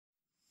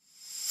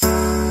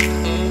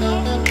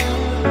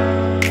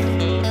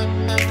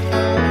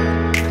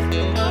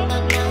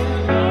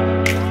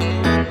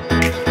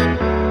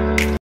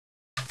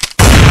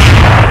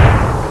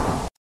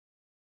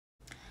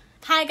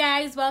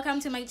guys, welcome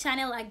to my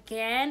channel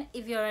again.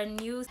 If you're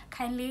new,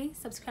 kindly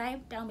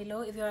subscribe down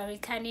below. If you're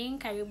returning,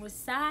 karibu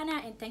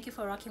sana, and thank you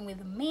for rocking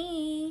with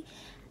me.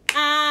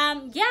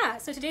 Yeah,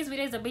 so today's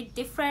video is a bit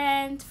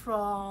different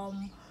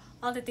from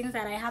all the things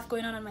that I have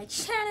going on my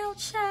channel,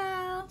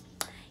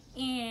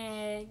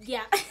 and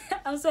yeah,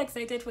 I'm so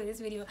excited for this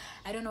video.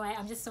 I don't know why,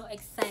 I'm just so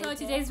excited. So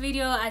today's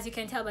video, as you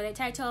can tell by the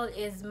title,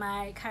 is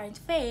my current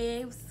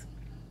faves.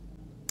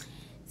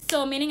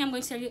 So meaning I'm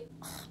going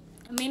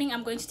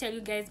to tell you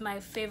guys my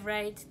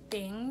favorite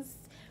things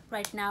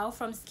right now,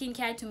 from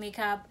skincare to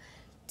makeup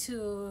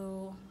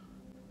to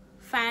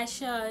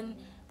fashion,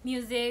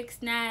 music,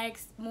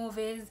 snacks,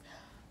 movies,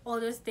 all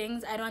those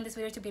things. I don't want this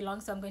video to be long,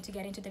 so I'm going to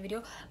get into the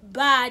video.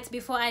 But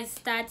before I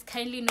start,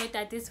 kindly note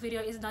that this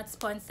video is not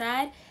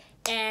sponsored,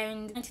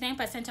 and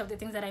 99% of the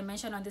things that I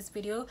mentioned on this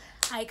video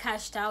I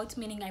cashed out,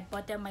 meaning I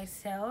bought them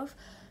myself.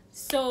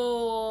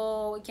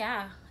 So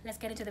yeah, let's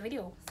get into the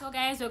video. So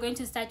guys, we're going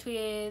to start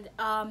with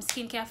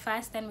skincare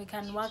first, then we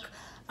can work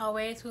our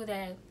way through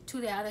the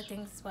other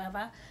things,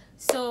 whatever.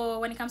 So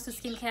when it comes to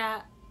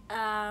skincare,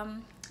 I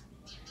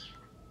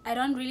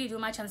don't really do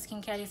much on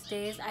skincare these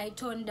days. I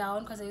toned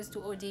down because I used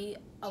to OD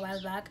a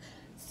while back.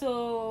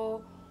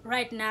 So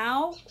right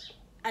now,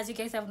 as you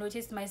guys have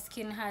noticed, my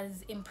skin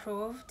has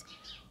improved,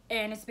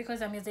 and it's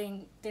because I'm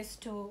using these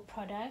two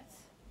products.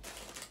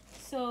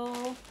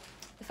 So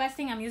the first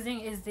thing I'm using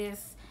is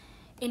this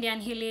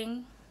Indian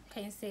Healing,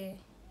 can you say,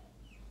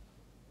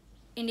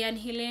 Indian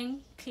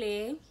Healing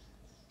Clay.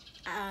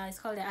 It's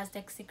called the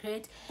Aztec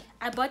Secret.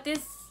 I bought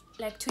this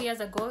like 2 years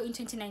ago in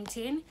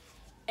 2019,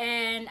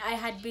 and I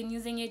had been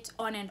using it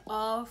on and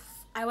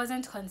off. I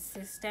wasn't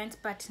consistent,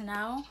 but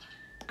now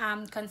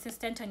I'm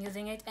consistent on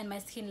using it, and my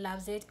skin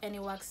loves it, and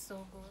it works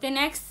so good. The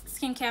next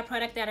skincare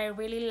product that I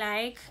really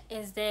like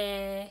is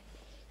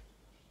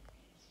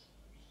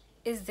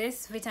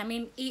this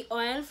vitamin E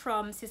oil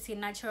from CC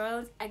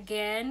Naturals.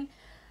 Again,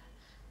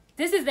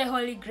 this is the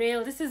holy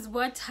grail. This is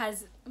what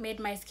has made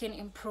my skin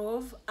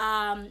improve.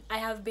 I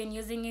have been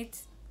using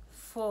it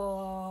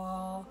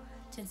for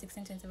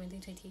 2016,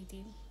 2017,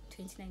 2018,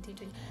 2019,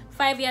 20,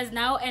 5 years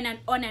now, and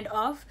on and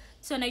off.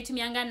 So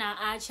naitumianga na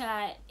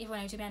acha, even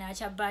naitumia na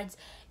acha, but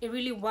it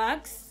really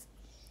works.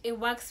 It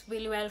works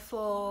really well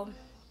for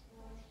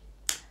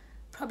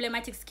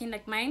problematic skin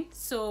like mine.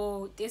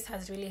 So this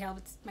has really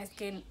helped my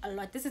skin a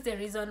lot. This is the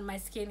reason my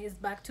skin is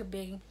back to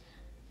being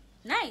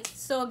nice.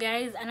 So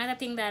guys, another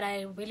thing that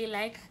I really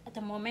like at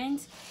the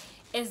moment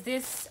is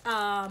this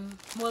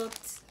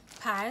malt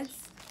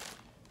pads.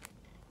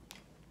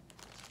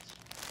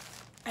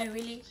 I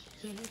really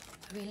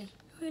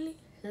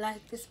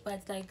like this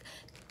pads. Like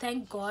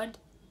thank god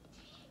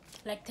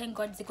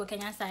ziko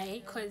Kenya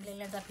sai, because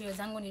nilianza period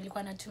zangu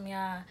nilikuwa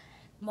natumia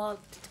malt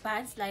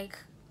pads. Like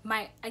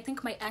I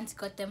think my aunt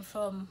got them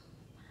from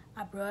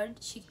abroad.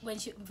 When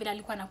vile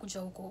alikuwa anakuja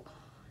huko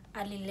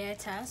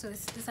alileta. So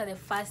these are the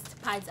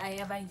first pads I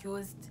ever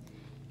used,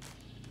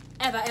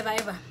 ever.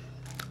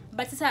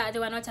 But they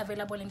were not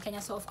available in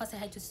Kenya, so of course I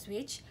had to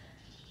switch,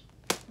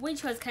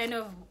 which was kind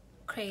of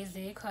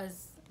crazy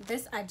because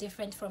these are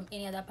different from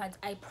any other pads.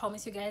 I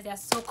promise you guys, they are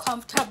so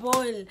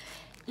comfortable.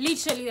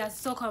 Literally, they are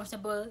so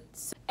comfortable.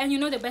 And you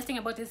know the best thing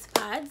about these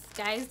pads,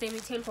 guys, they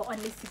retail for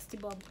only 60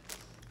 bob.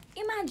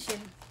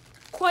 Imagine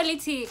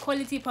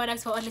quality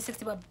products for only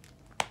 60 bob.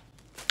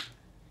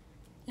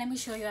 Let me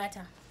show you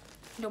ata.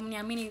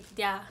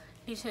 They are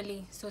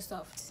literally so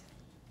soft.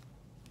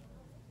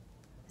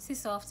 See,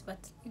 soft, but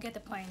you get the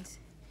point.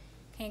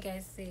 Can you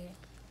guys see?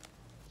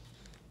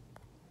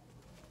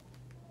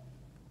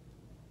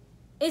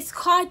 It's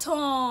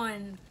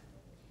cotton.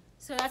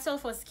 So that's all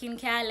for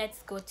skincare.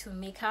 Let's go to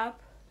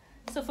makeup.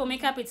 So for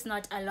makeup, it's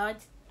not a lot.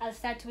 I'll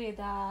start with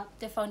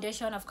the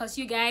foundation. Of course,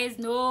 you guys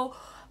know,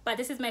 but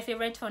this is my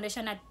favorite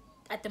foundation at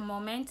the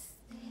moment,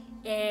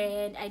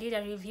 and I did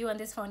a review on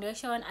this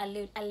foundation.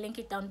 I'll link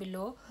it down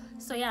below.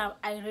 So yeah,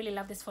 I really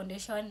love this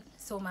foundation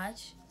so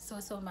much,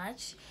 so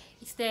much.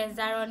 It's the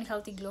ZARILYN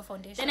Healthy Glow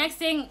foundation. The next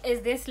thing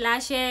is this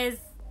lashes.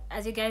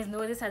 As you guys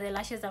know, these are the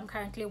lashes I'm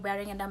currently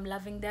wearing, and I'm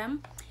loving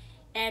them.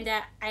 And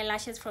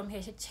eyelashes from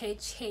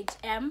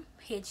HHM,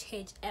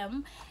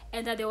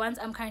 and they're the ones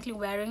I'm currently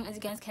wearing, as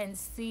you guys can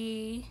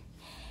see.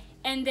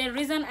 And the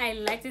reason I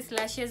like these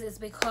lashes is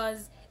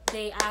because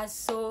they are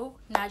so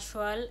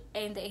natural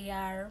and they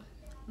are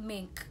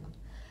mink.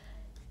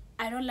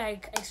 I don't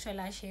like extra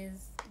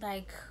lashes.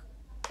 Like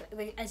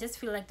I just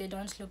feel like they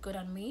don't look good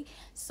on me,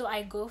 so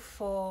I go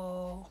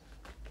for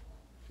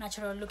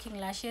natural looking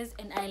lashes,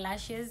 and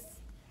eyelashes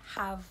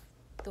have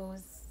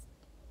those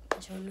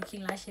natural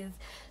looking lashes.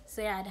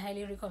 So yeah, I'd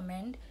highly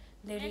recommend.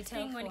 The next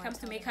thing when it comes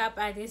to makeup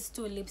are these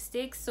two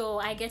lipsticks. So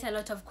I get a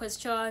lot of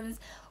questions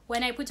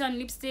when I put on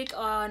lipstick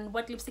on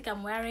what lipstick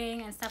I'm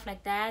wearing and stuff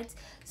like that.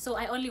 So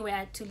I only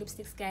wear two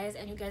lipsticks, guys,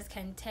 and you guys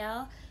can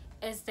tell.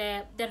 Is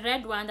the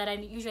red one that I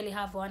usually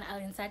have on, I'll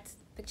insert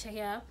picture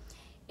here,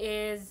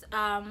 is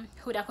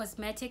Huda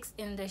Cosmetics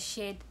in the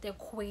shade The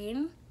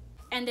Queen,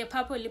 and the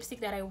purple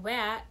lipstick that I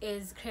wear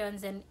is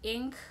Crayons and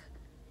Ink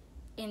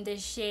in the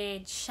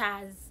shade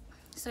Shaz.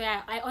 So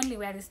yeah, I only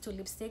wear these 2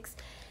 lipsticks.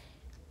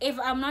 If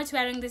I'm not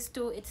wearing these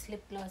 2, it's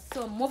lip gloss.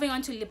 So moving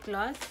on to lip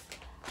gloss.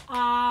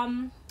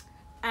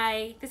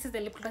 This is the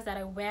lip gloss that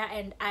I wear,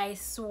 and I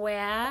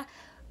swear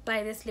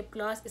by this lip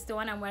gloss. It's the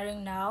one I'm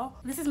wearing now.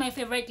 This is my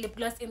favorite lip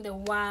gloss in the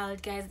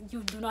world, guys.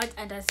 You do not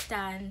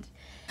understand.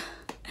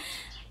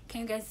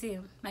 Can you guys see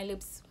my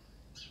lips?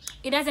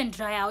 It doesn't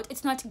dry out.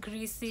 It's not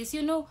greasy. So,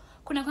 you know,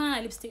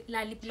 kuna lipstick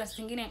la lip gloss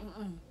zingine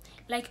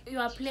like you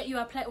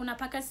apply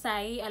unapaka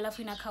sai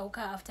alafu inakauka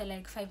after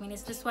like 5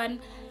 minutes. This one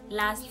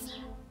lasts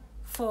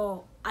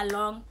for a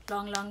long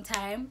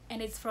time,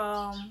 and it's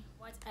from,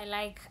 what I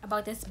like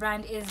about this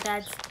brand is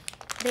that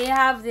they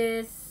have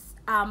this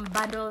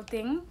bundle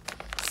thing.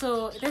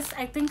 So this,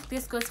 I think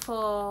this goes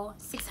for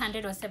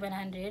 600 or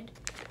 700.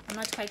 I'm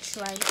not quite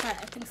sure. I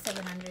think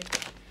 700.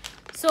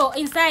 So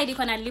inside you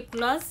can a lip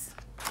gloss,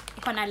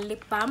 you can a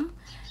lip balm,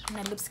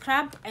 and a lip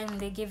scrub, and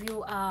they give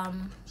you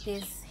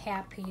this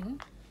hairpin.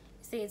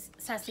 It says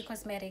Sassy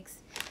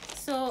Cosmetics.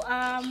 So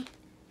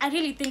I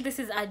really think this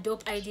is a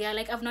dope idea.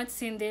 Like, I've not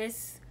seen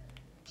this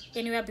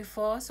anywhere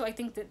before, so I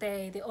think that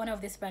the owner of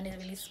this brand is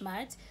really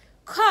smart,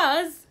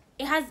 cause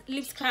it has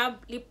lip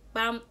scrub, lip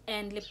balm,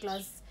 and lip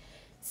gloss.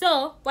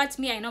 So what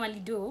I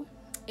normally do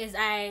is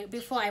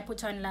before I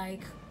put on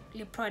like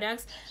lip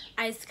products,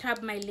 I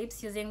scrub my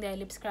lips using their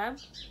lip scrub,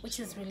 which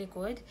is really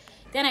good.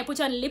 Then I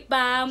put on lip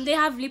balm. They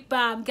have lip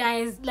balm,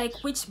 guys. Like,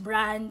 which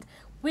brand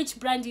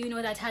do you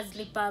know that has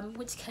lip balm?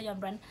 Which Kenyan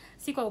brand?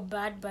 Siko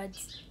bad, but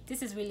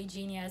this is really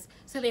genius.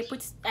 So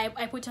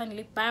I put on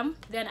lip balm,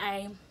 then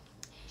I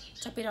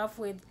top it off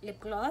with lip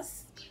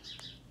gloss,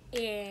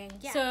 and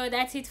yeah. So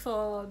that's it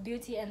for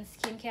beauty and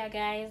skincare,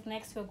 guys.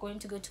 Next we're going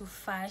to go to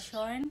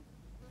fashion,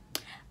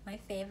 my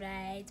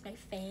favorite, my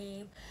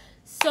fave.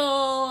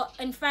 So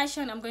in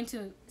fashion, I'm going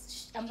to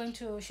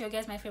show you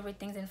guys my favorite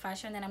things in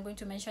fashion, and I'm going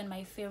to mention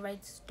my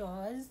favorite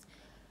stores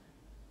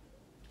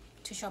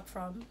to shop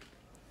from.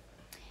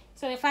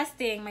 So the first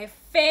thing, my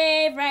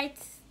favorite,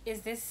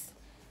 is this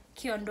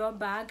Kiondo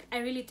bag. I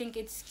really think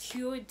it's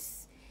cute.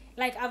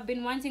 Like, I've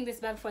been wanting this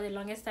bag for the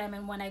longest time,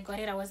 and when I got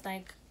it, I was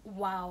like,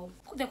 wow.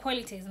 The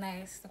quality is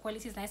nice. The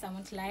quality is nice, I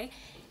won't lie.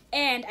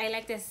 And I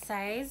like the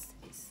size.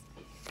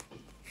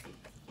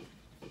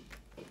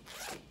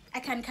 I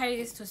can carry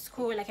this to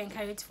school. I can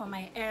carry it for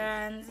my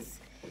errands.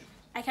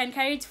 I can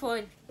carry it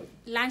for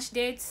lunch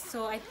dates.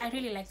 So I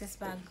really like this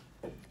bag.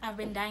 I've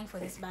been dying for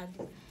this bag.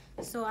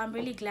 So I'm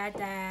really glad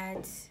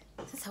that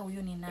this is how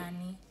you need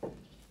nani.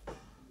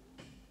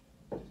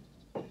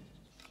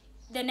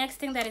 The next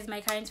thing that is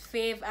my current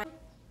fave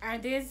are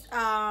these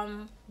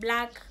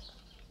black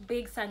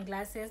big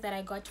sunglasses that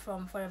I got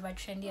from Forever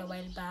Trendy a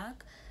while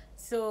back.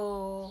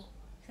 So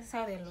this is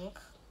how they look.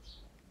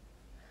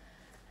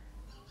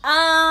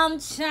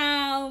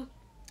 Ciao.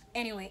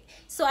 Anyway,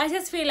 so I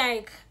just feel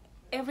like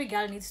every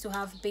girl needs to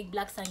have big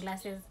black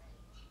sunglasses.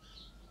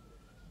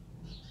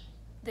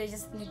 You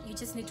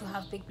just need to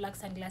have big black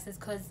sunglasses,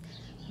 because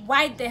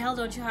why the hell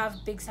don't you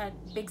have big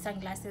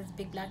sunglasses,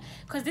 big black?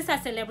 Because these are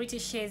celebrity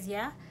shades,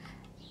 yeah.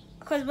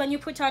 Because when you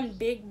put on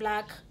big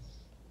black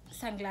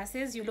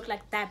sunglasses, you look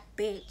like that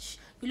bitch.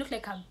 You look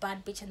like a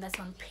bad bitch, and that's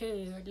on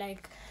period.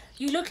 Like,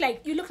 you look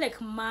like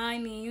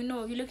money, you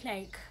know. You look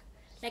like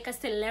a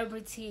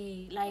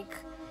celebrity. Like,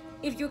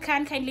 if you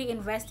can kindly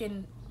invest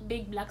in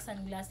big black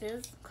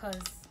sunglasses,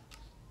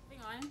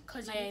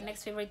 because my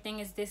next favorite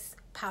thing is this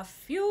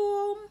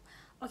perfume.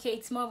 Okay,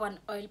 it's more of an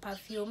oil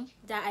perfume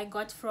that I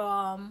got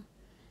from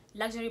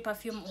Luxury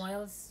Perfume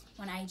Oils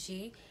on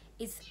IG.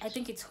 I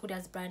think it's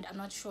Huda's brand, I'm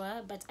not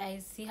sure, but I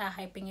see her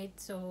hyping it.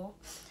 So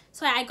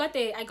I got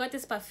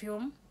this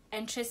perfume,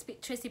 and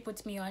Tracy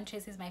put me on.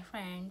 Tracy is my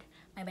friend,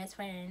 my best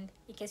friend,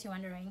 in case you're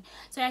wondering.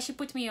 So yeah, she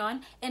put me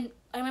on, and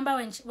I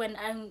remember when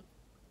I'm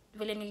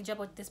really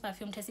knowledgeable about this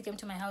perfume, Tracy came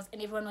to my house,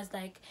 and everyone was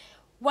like,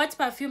 what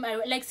perfume? I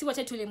like, see what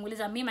I told him.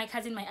 Me, my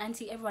cousin, my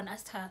auntie, everyone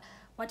asked her,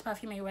 what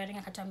perfume are you wearing?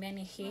 Akatuambia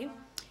ni hii.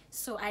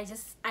 So I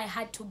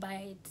had to buy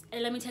it.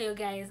 And let me tell you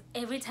guys,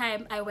 every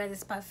time I wear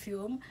this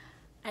perfume,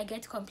 I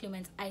get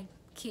compliments. I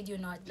kid you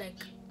not.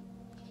 Like,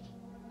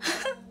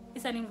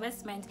 it's an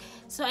investment.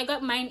 So I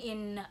got mine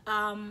in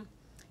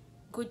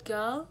Good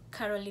Girl,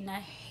 Carolina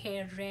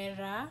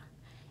Herrera,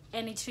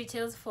 and it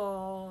retails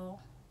for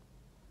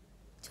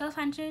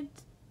 1,200,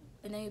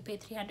 and then you pay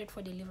 300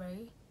 for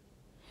delivery.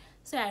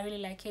 So I really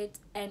like it,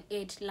 and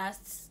it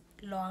lasts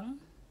long.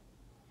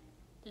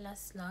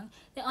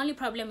 The only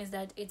problem is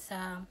that it's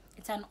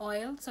an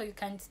oil, so you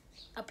can't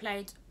apply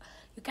it,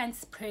 you can't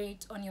spray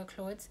it on your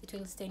clothes. It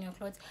will stain your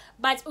clothes.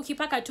 But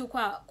ukipaka tu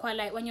kwa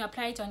like when you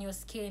apply it on your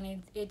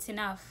skin, it's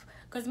enough.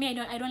 Because me,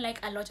 I don't like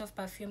a lot of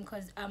perfume,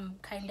 because I'm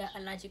kind of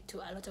allergic to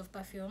a lot of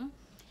perfume.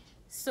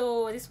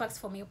 So this works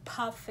for me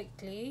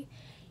perfectly,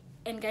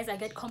 and guys, I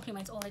get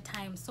compliments all the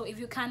time. So if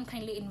you can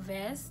kindly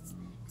invest,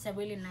 it's a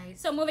really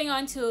nice. So moving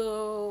on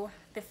to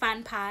the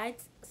fun part,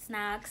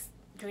 snacks,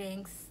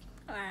 drinks,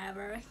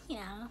 whatever, you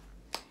know.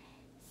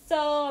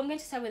 So I'm going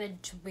to start with a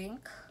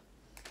drink.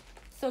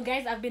 So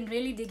guys, I've been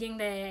really digging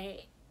the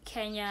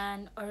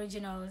Kenyan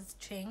Originals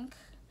drink.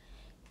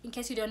 in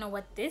case you don't know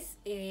what this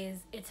is,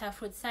 it's a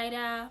fruit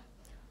cider.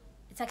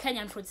 It's a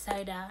Kenyan fruit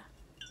cider.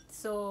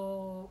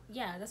 So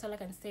yeah, that's all I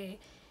can say.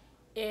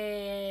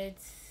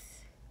 It's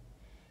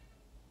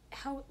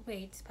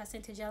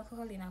percentage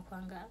alcohol in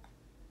akwanga.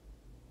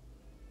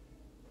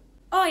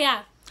 Oh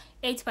yeah,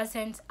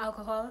 8%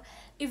 alcohol.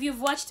 If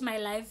you've watched my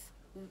lives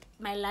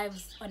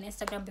on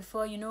Instagram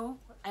before, you know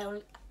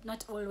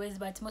not always,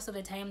 but most of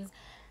the times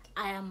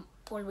I am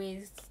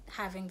always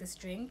having this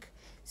drink.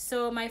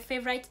 So my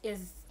favorite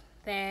is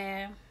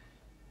the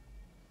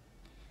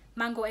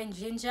mango and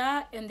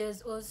ginger, and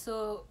there's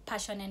also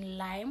passion and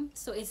lime.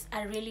 So it's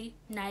a really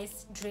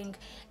nice drink,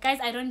 guys.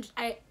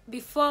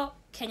 Before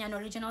Kenyan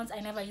Originals, I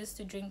never used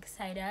to drink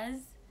ciders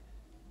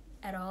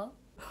at all,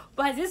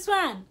 but this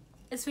one,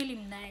 it's really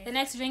nice. The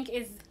next drink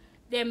is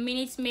the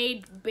Minute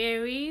Maid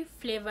berry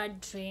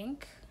flavored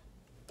drink,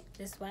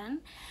 this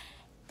one.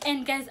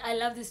 And guys, I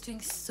love this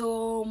drink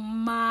so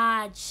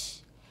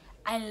much.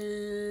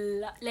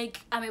 I'm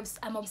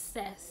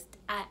obsessed.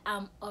 I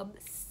am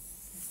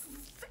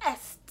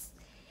obsessed.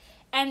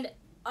 And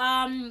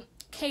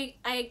okay,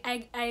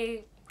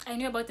 I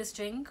knew about this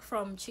drink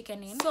from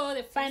Chicken Inn. So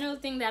the final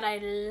thing that I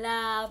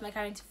love, my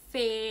current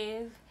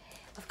fave,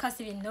 of course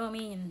if you know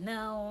me, you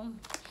know,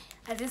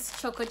 are these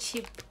choco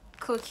chip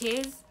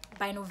cookies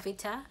by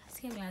Novita.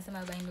 By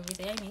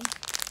Novita, yani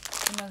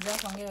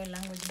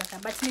language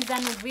but ni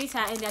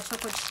Novita, and they're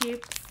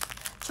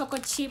choco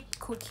chip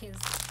cookies.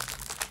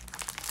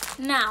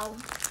 Now,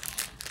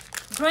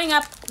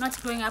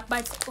 not growing up,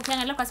 but okay,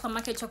 I look at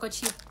supermarket, choco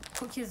chip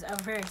cookies are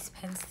very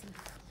expensive.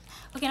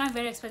 Okay, not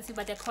very expensive,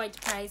 but they're quite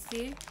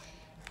pricey.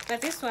 But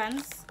these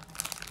ones,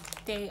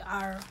 they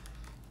are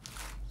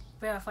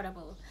very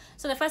affordable.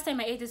 So the first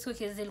time I ate these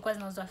cookies, it was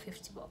not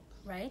 50 bob,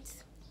 right?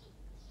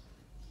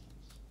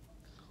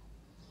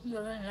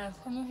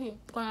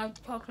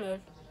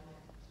 Chocolate.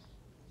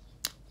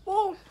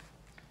 Oh,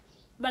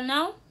 but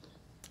now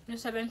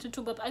it's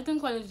 72 bob. I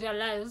think when they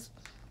realize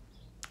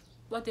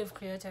what they've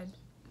created,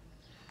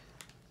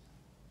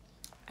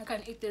 I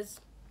can eat this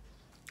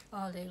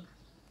all day.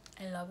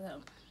 I love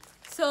them.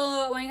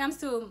 So when it comes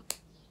to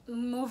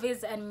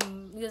movies and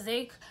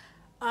music,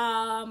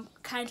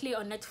 currently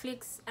on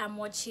Netflix I'm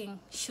watching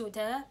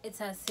Shooter.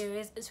 It's a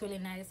series. It's really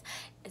nice.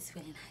 It's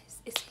really nice.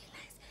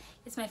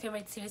 It's my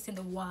favorite series in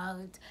the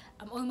world.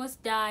 I'm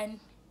almost done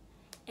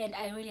and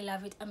I really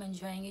love it. I'm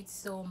enjoying it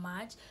so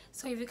much.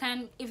 So if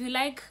you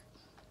like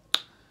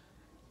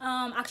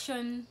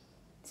action,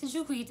 since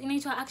you quit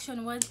into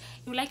action words,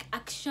 you like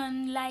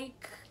action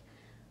like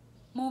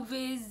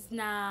movies,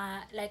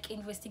 like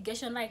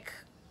investigation like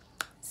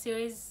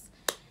series,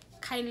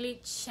 kindly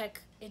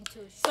check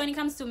into. So when it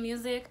comes to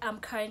music, I'm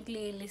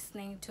currently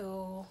listening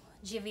to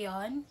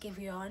Giveon.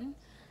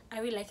 I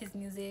really like his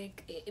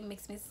music. It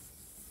makes me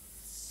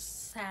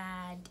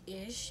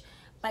sad-ish,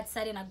 but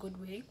sad in a good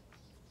way.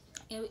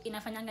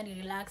 Inafanyanga ni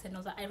relax, and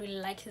also I really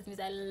like his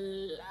music. I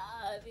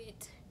love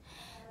it.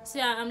 So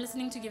yeah, I'm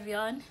listening to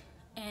Giveon,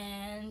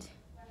 and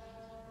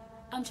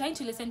I'm trying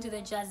to listen to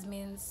the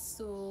Jasmine's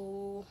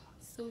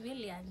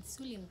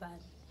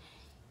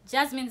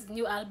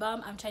new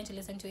album. I'm trying to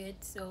listen to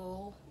it.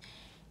 So,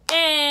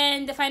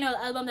 and the final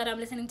album that I'm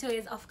listening to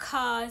is, of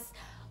course,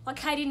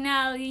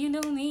 Wakadinali. You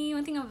know me,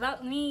 one thing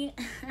about me.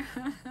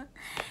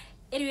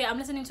 Anyway, I'm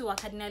listening to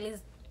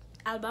Wakadinali's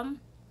album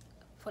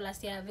for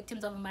last year,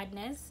 Victims of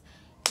Madness.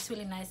 It's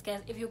really nice,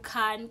 guys. If you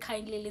can,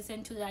 kindly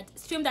listen to that.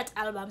 Stream that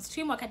album.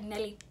 Stream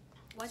Wakadinali.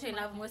 What I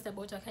love most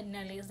about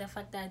Wakadinali is the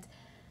fact that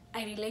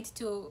I relate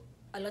to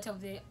a lot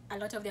of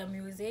their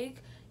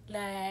music.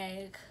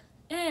 Like,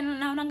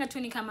 naonanga tu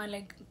ni kama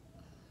like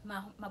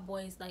my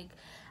boys, like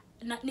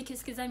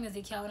nikisikiza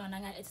music yao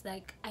naonanga it's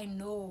like I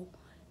know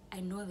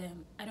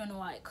them. I don't know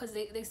why, because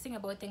they sing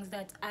about things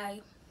that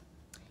I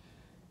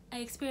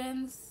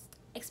experienced,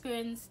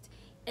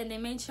 and they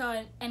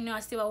mention, and I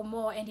still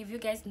more. And if you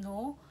guys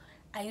know,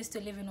 I used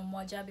to live in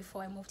Umoja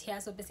before I moved here.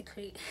 So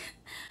basically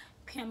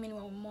I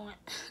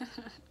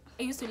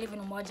used to live in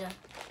Umoja.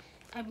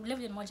 I've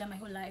lived in Umoja my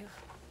whole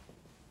life.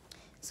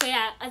 So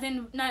yeah, as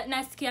in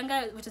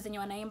nasikianga vitu zenye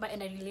wanaimba,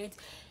 and I relate.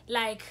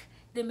 Like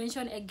they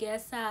mention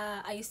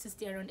Egesa. I used to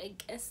stay around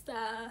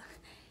Egesa,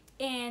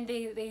 and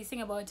they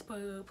sing about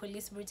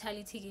police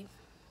brutality.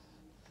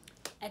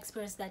 I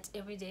experience that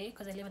every day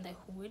because I live in the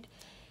hood.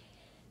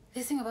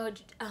 They sing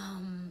about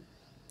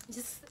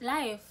just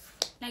life,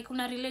 like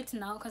una relate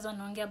now because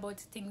wanaongea about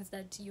things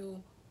that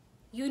you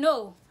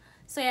know.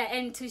 So yeah,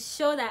 and to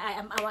show that I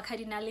am a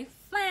Wakadinali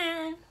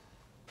fan,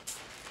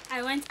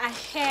 I went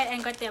ahead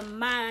and got their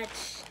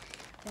merch.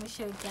 Let me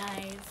show you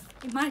guys.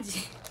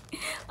 Imagine.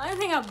 One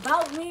thing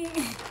about me,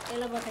 I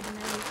love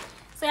Wakadinali.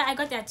 So yeah, I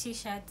got their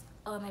t-shirt.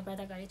 Oh, my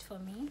brother got it for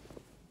me.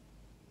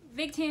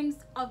 Victims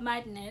of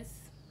Madness.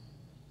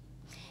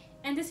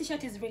 And this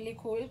t-shirt is really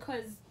cool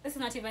because this is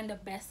not even the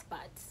best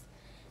part.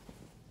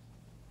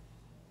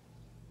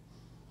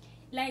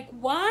 Like,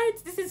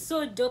 what? This is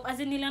so dope. As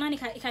in niliona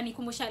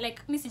ikanikumbusha,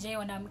 like mimi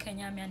sijaiona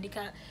Mkenya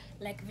ameandika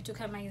like vitu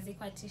kama hizi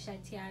kwa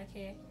t-shirt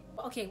yake.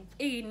 Okay,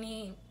 hii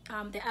ni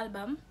the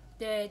album.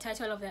 the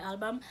title of the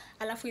album.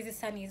 Alafu hizi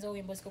sana hizo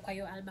wimbo ziko kwa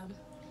hiyo album.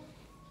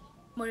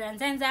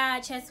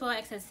 Moranzenza, Chess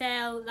War,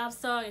 XSL, Love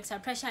Song, Extra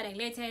Pressure,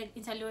 Regulated,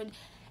 Interlude.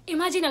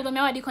 Imagine album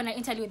yao adiko na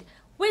interlude.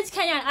 Which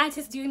Kenyan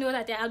artist do you know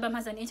that their album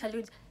has an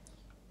interlude?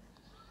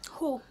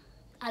 Who?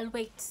 I'll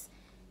wait.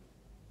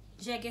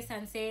 Jege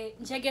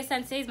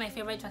Sanse is my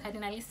favorite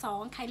Wakadinali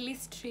song. Kindly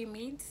stream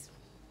it.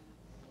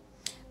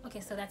 Okay,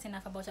 so that's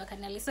enough about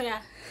Wakadinali. So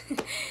yeah,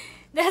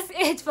 that's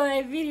it for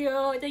the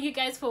video. Thank you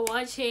guys for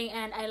watching,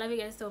 and I love you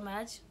guys so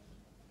much.